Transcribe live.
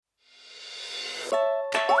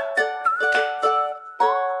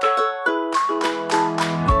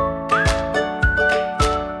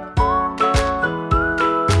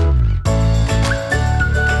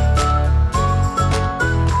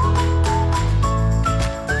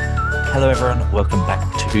Hello everyone, welcome back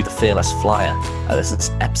to The Fearless Flyer. This is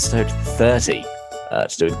episode 30.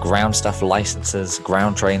 To do with ground stuff licenses,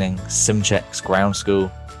 ground training, sim checks, ground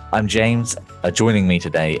school. I'm James. Joining me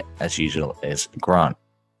today, as usual, is Grant.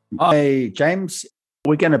 Hi, James.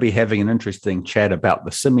 We're going to be having an interesting chat about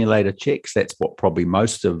the simulator checks. That's what probably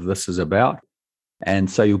most of this is about.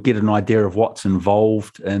 And so you'll get an idea of what's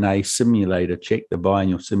involved in a simulator check, the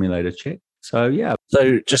biannual simulator check. So, yeah.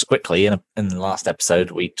 So just quickly, in the last episode,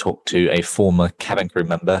 we talked to a former cabin crew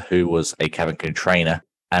member who was a cabin crew trainer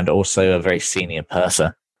and also a very senior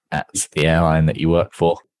purser at the airline that you work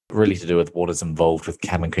for, really to do with what is involved with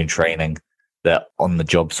cabin crew training, the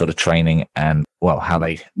on-the-job sort of training, and, well, how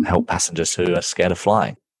they help passengers who are scared of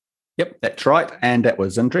flying. Yep, that's right. And that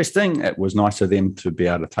was interesting. It was nice of them to be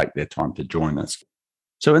able to take their time to join us.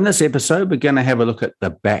 So in this episode, we're going to have a look at the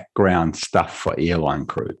background stuff for airline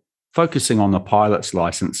crew, focusing on the pilot's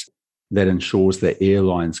license that ensures that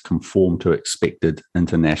airlines conform to expected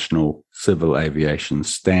international civil aviation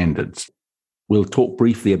standards. We'll talk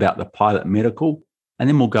briefly about the pilot medical, and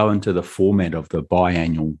then we'll go into the format of the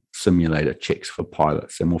biannual simulator checks for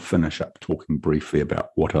pilots, and we'll finish up talking briefly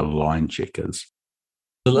about what a line check is.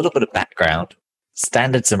 A little bit of background.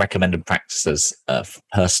 Standards and recommended practices for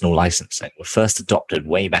personal licensing were first adopted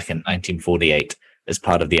way back in 1948 as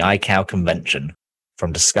part of the ICAO Convention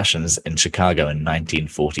from discussions in Chicago in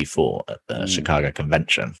 1944 at the Chicago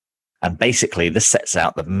Convention. And basically, this sets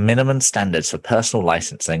out the minimum standards for personal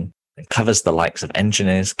licensing and covers the likes of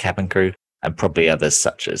engineers, cabin crew, and probably others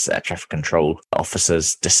such as air traffic control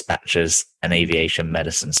officers, dispatchers, and aviation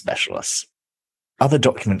medicine specialists. Other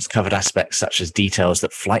documents covered aspects such as details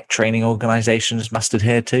that flight training organizations must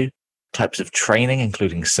adhere to, types of training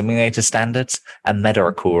including simulator standards, and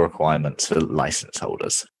medical requirements for license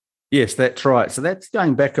holders. Yes, that's right. So that's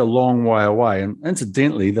going back a long way away. And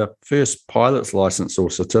incidentally, the first pilot's license or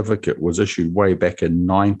certificate was issued way back in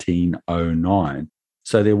 1909.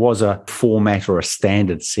 So there was a format or a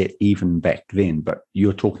standard set even back then. But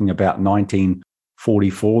you're talking about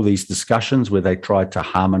 1944, these discussions where they tried to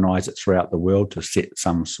harmonize it throughout the world to set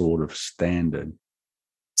some sort of standard.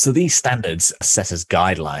 So these standards are set as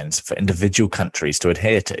guidelines for individual countries to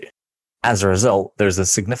adhere to. As a result, there is a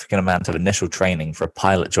significant amount of initial training for a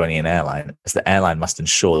pilot joining an airline, as the airline must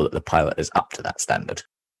ensure that the pilot is up to that standard.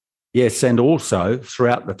 Yes, and also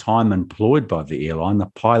throughout the time employed by the airline,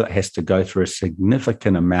 the pilot has to go through a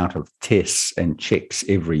significant amount of tests and checks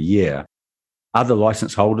every year. Other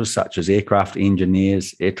license holders, such as aircraft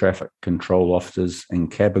engineers, air traffic control officers,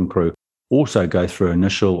 and cabin crew, also go through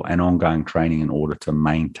initial and ongoing training in order to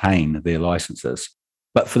maintain their licenses.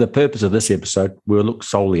 But for the purpose of this episode, we'll look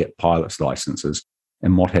solely at pilots' licenses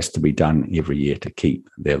and what has to be done every year to keep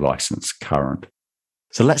their license current.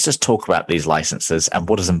 So let's just talk about these licenses and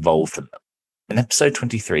what is involved in them. In episode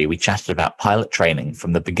 23, we chatted about pilot training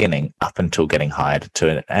from the beginning up until getting hired to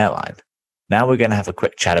an airline. Now we're going to have a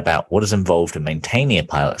quick chat about what is involved in maintaining a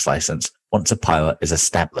pilot's license once a pilot is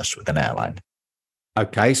established with an airline.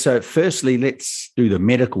 Okay, so firstly, let's do the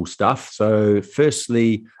medical stuff. So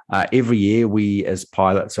firstly, every year we as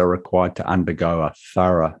pilots are required to undergo a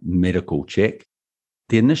thorough medical check.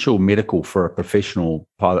 The initial medical for a professional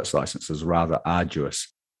pilot's license is rather arduous,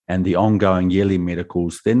 and the ongoing yearly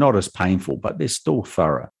medicals, they're not as painful, but they're still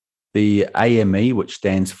thorough. The AME, which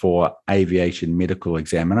stands for Aviation Medical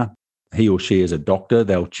Examiner, he or she is a doctor.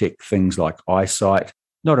 They'll check things like eyesight,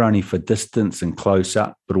 not only for distance and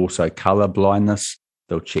close-up, but also color blindness.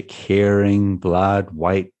 They'll check hearing, blood,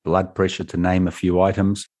 weight, blood pressure, to name a few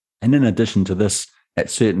items. And in addition to this, at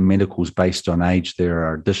certain medicals based on age, there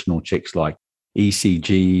are additional checks like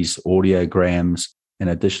ECGs, audiograms, and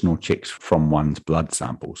additional checks from one's blood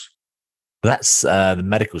samples. That's the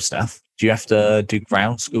medical stuff. Do you have to do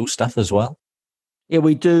ground school stuff as well? Yeah,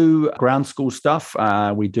 we do ground school stuff.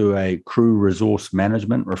 We do a crew resource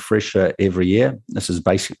management refresher every year. This is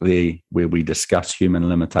basically where we discuss human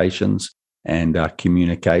limitations and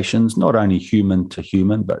communications, not only human to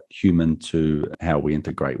human, but human to how we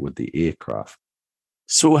integrate with the aircraft.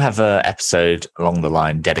 So we'll have an episode along the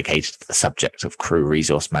line dedicated to the subject of crew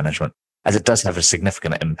resource management, as it does have a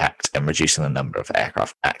significant impact in reducing the number of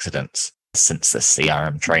aircraft accidents since the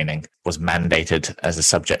CRM training was mandated as a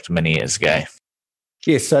subject many years ago.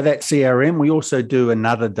 Yes, so that CRM, we also do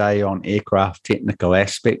another day on aircraft technical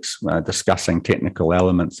aspects, discussing technical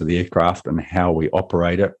elements of the aircraft and how we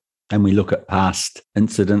operate it. And we look at past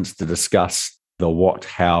incidents to discuss the what,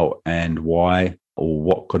 how, and why, or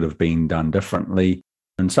what could have been done differently.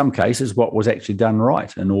 In some cases, what was actually done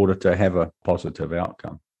right in order to have a positive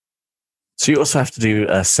outcome. So you also have to do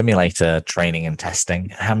simulator training and testing.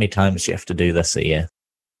 How many times do you have to do this a year?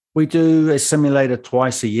 We do a simulator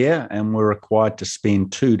twice a year, and we're required to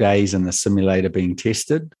spend 2 days in the simulator being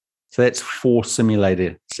tested. So that's 4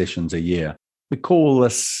 simulator sessions a year. We call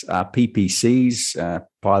this PPCs,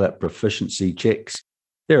 pilot proficiency checks.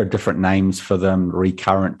 There are different names for them: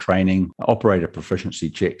 recurrent training, operator proficiency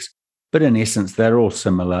checks. But in essence, they're all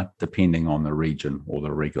similar depending on the region or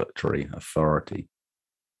the regulatory authority.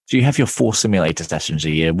 So you have your 4 simulator sessions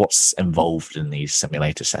a year. What's involved in these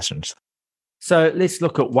simulator sessions? So let's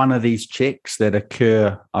look at one of these checks that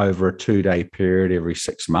occur over a 2-day period every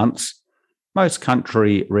 6 months. Most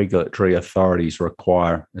country regulatory authorities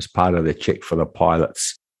require, as part of their check for the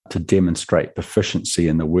pilots, to demonstrate proficiency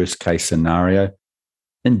in the worst case scenario.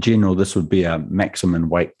 In general, this would be a maximum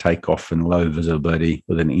weight takeoff in low visibility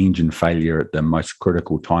with an engine failure at the most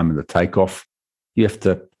critical time of the takeoff. You have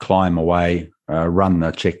to climb away, run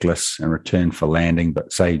the checklist and return for landing.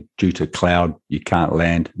 But say due to cloud, you can't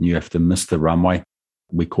land and you have to miss the runway.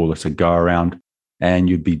 We call this a go-around. And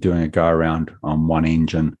you'd be doing a go-around on 1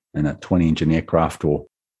 engine in a 20-engine aircraft or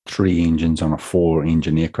 3 engines on a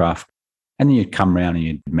 4-engine aircraft. And then you'd come around and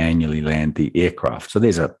you'd manually land the aircraft. So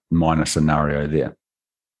there's a minor scenario there.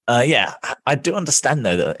 Yeah, I do understand,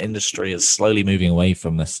 though, that the industry is slowly moving away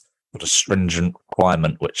from this sort of stringent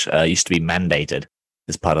requirement, which used to be mandated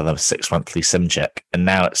as part of the 6-monthly sim check. And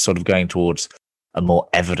now it's sort of going towards a more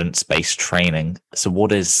evidence-based training. So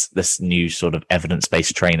what is this new sort of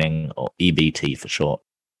evidence-based training, or EBT for short?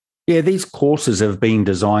 Yeah, these courses have been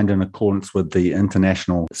designed in accordance with the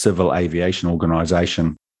International Civil Aviation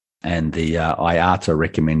Organization and the IATA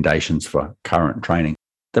recommendations for current training.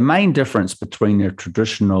 The main difference between a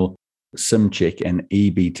traditional SimCheck and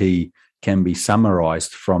EBT can be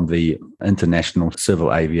summarized from the International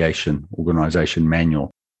Civil Aviation Organization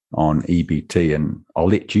manual on EBT. And I'll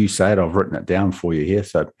let you say it. I've written it down for you here.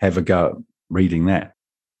 So have a go at reading that.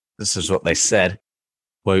 This is what they said.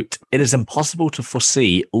 Quote, "It is impossible to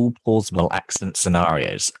foresee all plausible accident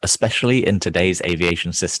scenarios, especially in today's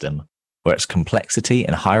aviation system, where its complexity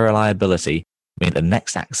and high reliability mean the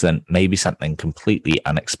next accident may be something completely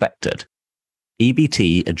unexpected.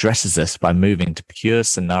 EBT addresses this by moving to pure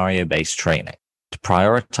scenario-based training, to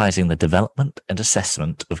prioritizing the development and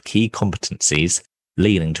assessment of key competencies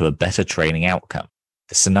leading to a better training outcome.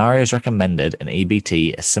 The scenarios recommended in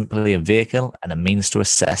EBT are simply a vehicle and a means to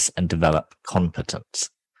assess and develop competence.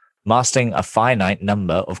 Mastering a finite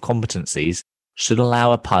number of competencies should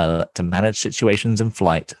allow a pilot to manage situations in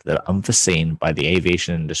flight that are unforeseen by the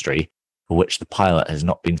aviation industry, for which the pilot has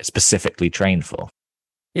not been specifically trained for."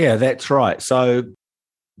 Yeah, that's right. So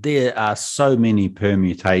there are so many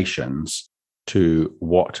permutations to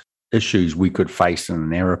what issues we could face in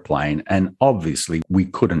an aeroplane. And obviously, we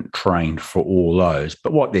couldn't train for all those.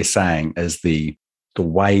 But what they're saying is the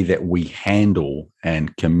way that we handle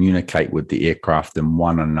and communicate with the aircraft and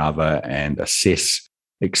one another and assess,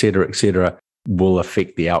 et cetera, will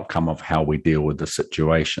affect the outcome of how we deal with the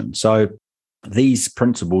situation. So these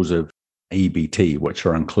principles of EBT, which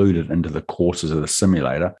are included into the courses of the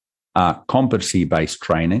simulator, are competency-based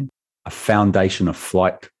training, a foundation of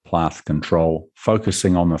flight path control,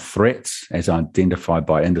 focusing on the threats as identified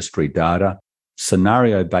by industry data,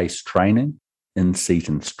 scenario-based training, in-seat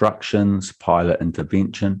instructions, pilot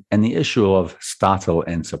intervention, and the issue of startle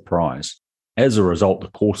and surprise. As a result, the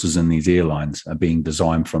courses in these airlines are being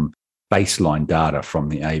designed from baseline data from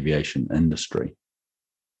the aviation industry.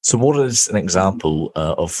 So what is an example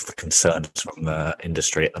of the concerns from the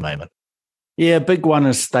industry at the moment? Yeah, a big one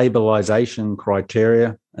is stabilization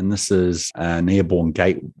criteria. And this is an airborne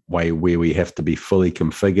gateway where we have to be fully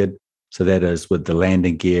configured. So that is with the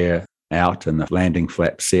landing gear out and the landing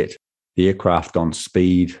flap set, the aircraft on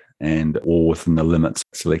speed and all within the limits,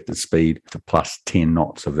 selected speed to plus 10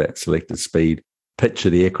 knots of that selected speed. Pitch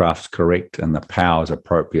of the aircraft's correct and the power is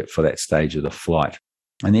appropriate for that stage of the flight.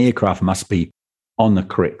 And the aircraft must be on the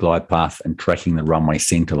correct glide path and tracking the runway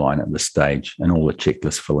centerline at this stage, and all the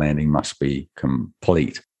checklists for landing must be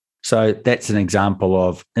complete. So that's an example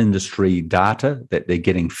of industry data that they're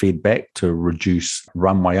getting fed back to reduce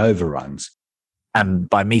runway overruns. And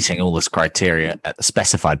by meeting all this criteria at the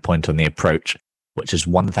specified point on the approach, which is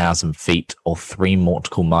 1,000 feet or 3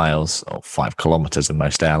 nautical miles or 5 kilometers in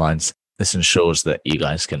most airlines, this ensures that you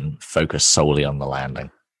guys can focus solely on the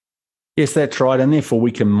landing. Yes, that's right. And therefore,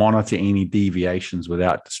 we can monitor any deviations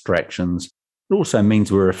without distractions. It also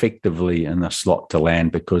means we're effectively in the slot to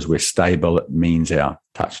land because we're stable. It means our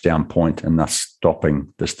touchdown point and thus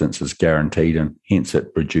stopping distance is guaranteed, and hence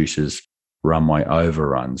it reduces runway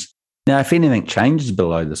overruns. Now, if anything changes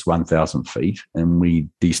below this 1,000 feet and we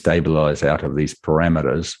destabilize out of these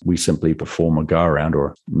parameters, we simply perform a go-around or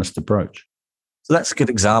a missed approach. So that's a good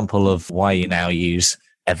example of why you now use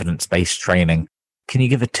evidence-based training. Can you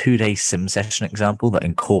give a 2-day sim session example that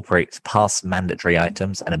incorporates past mandatory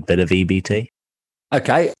items and a bit of EBT?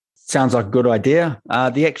 Okay, sounds like a good idea.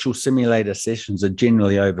 The actual simulator sessions are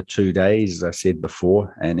generally over 2 days, as I said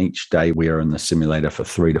before, and each day we are in the simulator for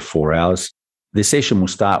 3 to 4 hours. The session will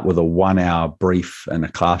start with a 1-hour brief in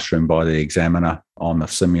a classroom by the examiner on the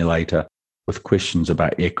simulator with questions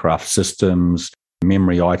about aircraft systems,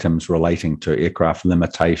 memory items relating to aircraft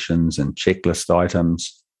limitations and checklist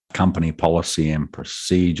items, company policy and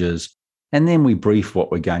procedures, and then we brief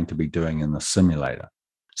what we're going to be doing in the simulator.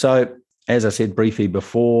 So, as I said briefly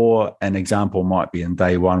before, an example might be in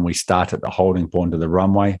day one, we start at the holding point of the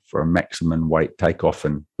runway for a maximum weight takeoff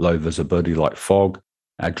in low visibility like fog.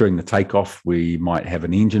 During the takeoff, we might have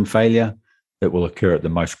an engine failure that will occur at the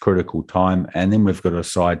most critical time, and then we've got to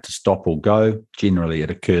decide to stop or go. Generally,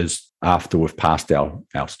 it occurs after we've passed our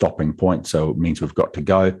stopping point, so it means we've got to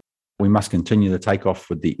go. We must continue the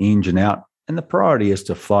takeoff with the engine out, and the priority is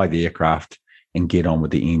to fly the aircraft and get on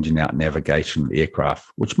with the engine out navigation of the aircraft,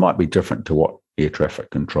 which might be different to what air traffic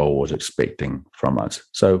control was expecting from us.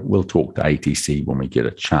 So we'll talk to ATC when we get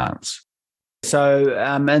a chance. So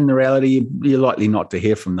in reality, you're likely not to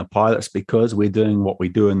hear from the pilots because we're doing what we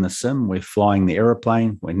do in the sim. We're flying the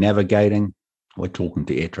aeroplane, we're navigating, we're talking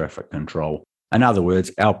to air traffic control. In other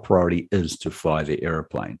words, our priority is to fly the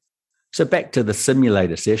aeroplane. So back to the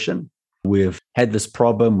simulator session. We've had this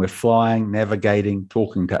problem, we're flying, navigating,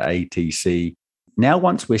 talking to ATC. Now,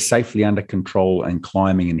 once we're safely under control and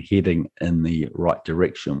climbing and heading in the right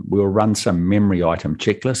direction, we'll run some memory item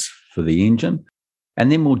checklists for the engine,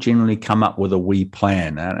 and then we'll generally come up with a wee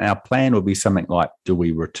plan. And our plan will be something like, do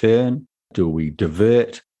we return? Do we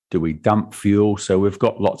divert? Do we dump fuel? So we've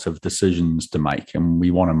got lots of decisions to make, and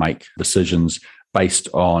we want to make decisions based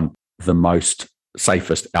on the most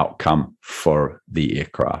safest outcome for the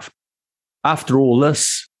aircraft. After all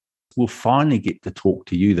this, we'll finally get to talk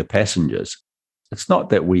to you, the passengers. It's not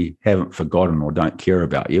that we haven't forgotten or don't care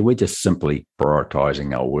about you. We're just simply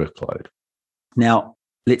prioritizing our workload. Now,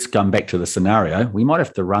 let's come back to the scenario. We might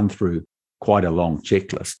have to run through quite a long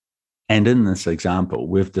checklist. And in this example,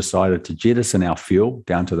 we've decided to jettison our fuel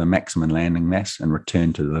down to the maximum landing mass and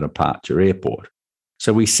return to the departure airport.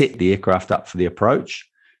 So we set the aircraft up for the approach,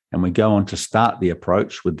 and we go on to start the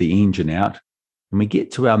approach with the engine out. And we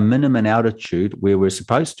get to our minimum altitude where we're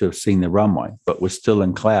supposed to have seen the runway, but we're still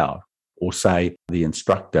in cloud. Or say the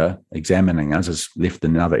instructor examining us has left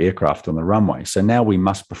another aircraft on the runway. So now we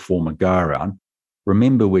must perform a go-around.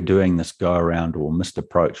 Remember, we're doing this go-around or missed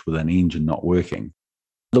approach with an engine not working.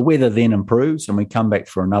 The weather then improves and we come back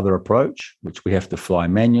for another approach, which we have to fly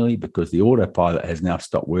manually because the autopilot has now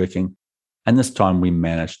stopped working. And this time we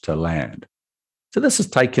managed to land. So this has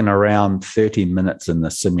taken around 30 minutes in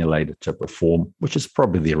the simulator to perform, which is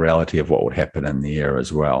probably the reality of what would happen in the air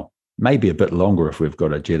as well. Maybe a bit longer if we've got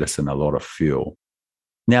to jettison a lot of fuel.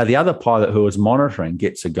 Now, the other pilot who is monitoring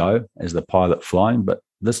gets a go as the pilot flying, but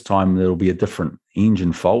this time there'll be a different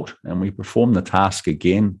engine fault, and we perform the task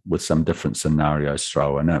again with some different scenarios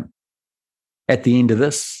thrown in. At the end of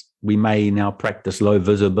this, we may now practice low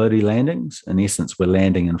visibility landings. In essence, we're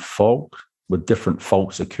landing in fog with different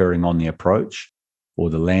faults occurring on the approach or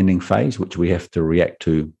the landing phase, which we have to react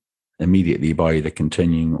to immediately by either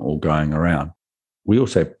continuing or going around. We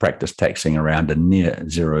also practice taxiing around a near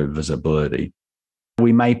zero visibility.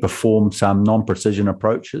 We may perform some non-precision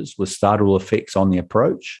approaches with startle effects on the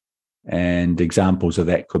approach. And examples of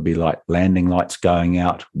that could be like landing lights going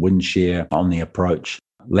out, wind shear on the approach,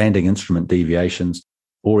 landing instrument deviations,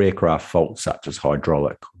 or aircraft faults such as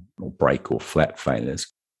hydraulic or brake or flap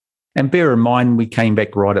failures. And bear in mind, we came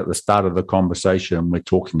back right at the start of the conversation and we're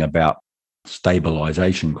talking about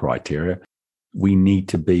stabilization criteria. We need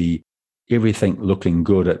to be everything looking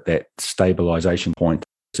good at that stabilization point.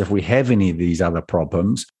 So if we have any of these other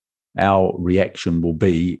problems, our reaction will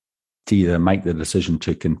be to either make the decision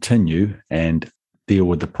to continue and deal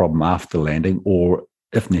with the problem after landing, or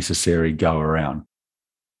if necessary, go around.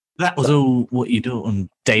 That was all what you do on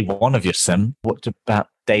day one of your sim. What about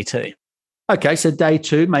day two? Okay, so day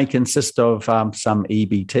two may consist of some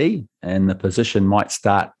EBT, and the position might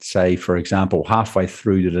start, say, for example, halfway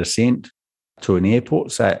through the descent to an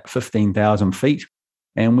airport, say at 15,000 feet.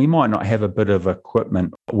 And we might not have a bit of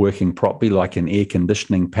equipment working properly, like an air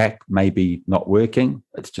conditioning pack maybe not working.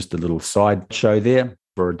 It's just a little sideshow there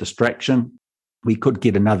for a distraction. We could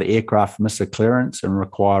get another aircraft miss a clearance and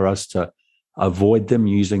require us to avoid them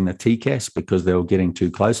using the TCAS because they were getting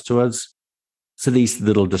too close to us. So these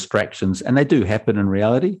little distractions, and they do happen in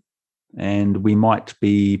reality. And we might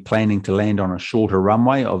be planning to land on a shorter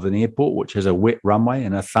runway of an airport, which has a wet runway,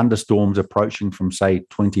 and a thunderstorm's approaching from, say,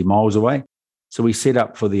 20 miles away. So we set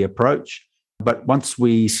up for the approach. But once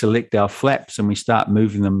we select our flaps and we start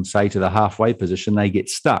moving them, say, to the halfway position, they get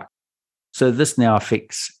stuck. So this now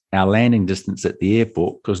affects our landing distance at the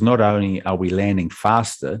airport, because not only are we landing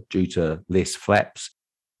faster due to less flaps,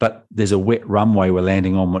 but there's a wet runway we're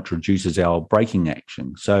landing on, which reduces our braking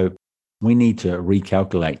action. So we need to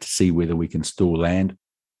recalculate to see whether we can still land,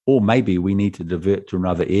 or maybe we need to divert to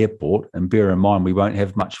another airport, and bear in mind we won't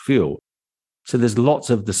have much fuel. So there's lots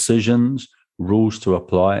of decisions, rules to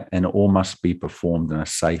apply, and it all must be performed in a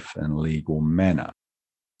safe and legal manner.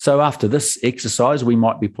 So after this exercise, we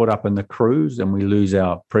might be put up in the cruise and we lose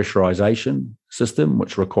our pressurization system,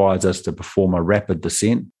 which requires us to perform a rapid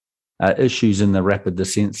descent. Issues in the rapid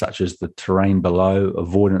descent, such as the terrain below,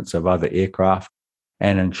 avoidance of other aircraft,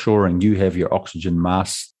 and ensuring you have your oxygen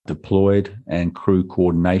mask deployed and crew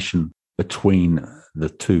coordination between the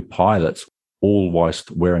two pilots, all whilst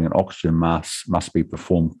wearing an oxygen mask, must be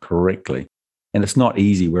performed correctly. And it's not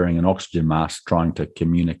easy wearing an oxygen mask trying to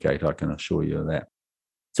communicate, I can assure you of that.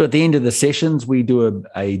 So at the end of the sessions, we do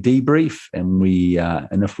a debrief,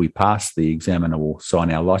 and if we pass, the examiner will sign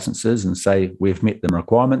our licenses and say we've met the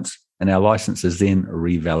requirements, and our license is then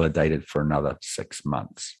revalidated for another 6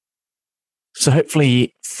 months. So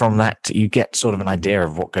hopefully from that, you get sort of an idea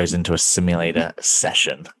of what goes into a simulator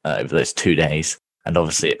session over those 2 days. And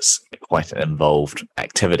obviously it's quite an involved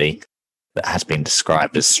activity that has been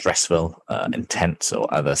described as stressful, intense,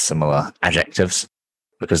 or other similar adjectives,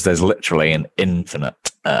 because there's literally an infinite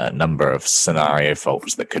number of scenario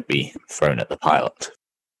faults that could be thrown at the pilot.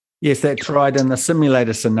 Yes, that's right. And the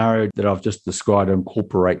simulator scenario that I've just described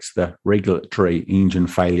incorporates the regulatory engine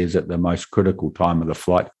failures at the most critical time of the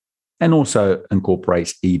flight, and also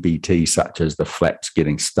incorporates EBT, such as the flaps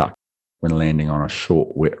getting stuck when landing on a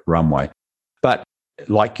short, wet runway. But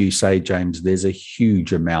like you say, James, there's a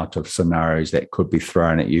huge amount of scenarios that could be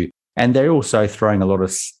thrown at you. And they're also throwing a lot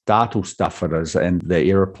of startle stuff at us, and the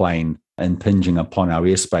aeroplane impinging upon our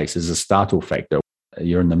airspace is a startle factor.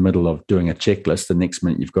 You're in the middle of doing a checklist. The next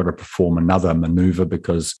minute, you've got to perform another maneuver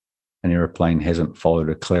because an aeroplane hasn't followed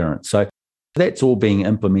a clearance. So that's all being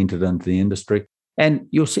implemented into the industry. And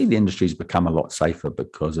you'll see the industry's become a lot safer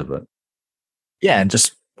because of it. Yeah, and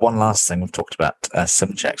just one last thing, we've talked about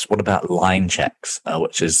sim checks. What about line checks,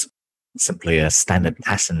 which is simply a standard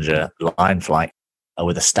passenger line flight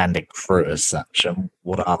with a standing crew as such? And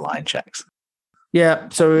what are line checks? Yeah,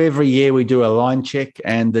 so every year we do a line check,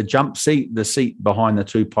 and the jump seat, the seat behind the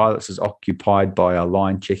two pilots, is occupied by a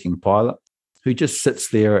line checking pilot who just sits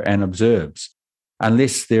there and observes.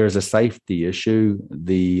 Unless there is a safety issue,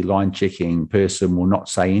 the line checking person will not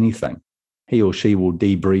say anything. He or she will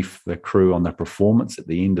debrief the crew on the performance at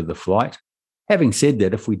the end of the flight. Having said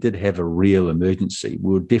that, if we did have a real emergency,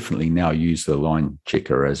 we'll definitely now use the line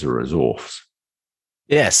checker as a resource.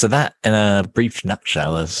 Yeah, so that, in a brief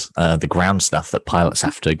nutshell, is the ground stuff that pilots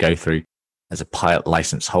have to go through as a pilot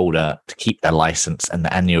license holder to keep their license and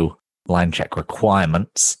the annual line check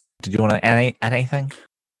requirements. Did you want to add anything?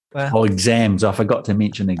 Oh, exams. I forgot to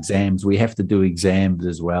mention exams. We have to do exams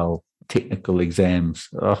as well, technical exams.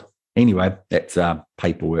 Anyway, that's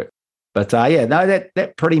paperwork. But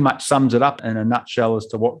that pretty much sums it up in a nutshell as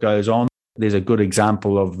to what goes on. There's a good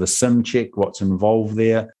example of the sim check, what's involved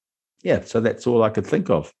there. Yeah, so that's all I could think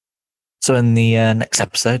of. So in the next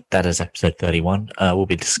episode, that is episode 31, we'll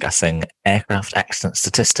be discussing aircraft accident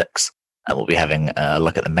statistics. And we'll be having a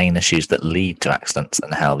look at the main issues that lead to accidents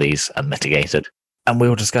and how these are mitigated. And we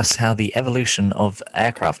will discuss how the evolution of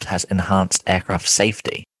aircraft has enhanced aircraft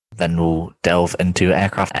safety. Then we'll delve into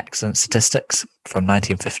aircraft accident statistics from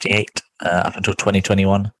 1958 up until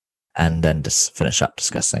 2021. And then just finish up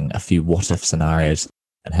discussing a few what-if scenarios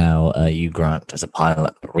and how you, Grant, as a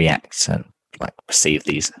pilot, react and perceive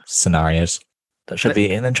these scenarios. That should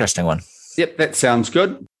be an interesting one. Yep, that sounds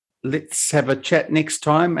good. Let's have a chat next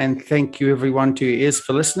time. And thank you, everyone, to your ears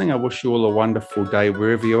for listening. I wish you all a wonderful day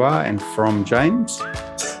wherever you are. And from James.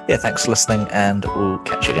 Yeah, thanks for listening, and we'll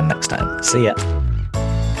catch you again next time. See ya.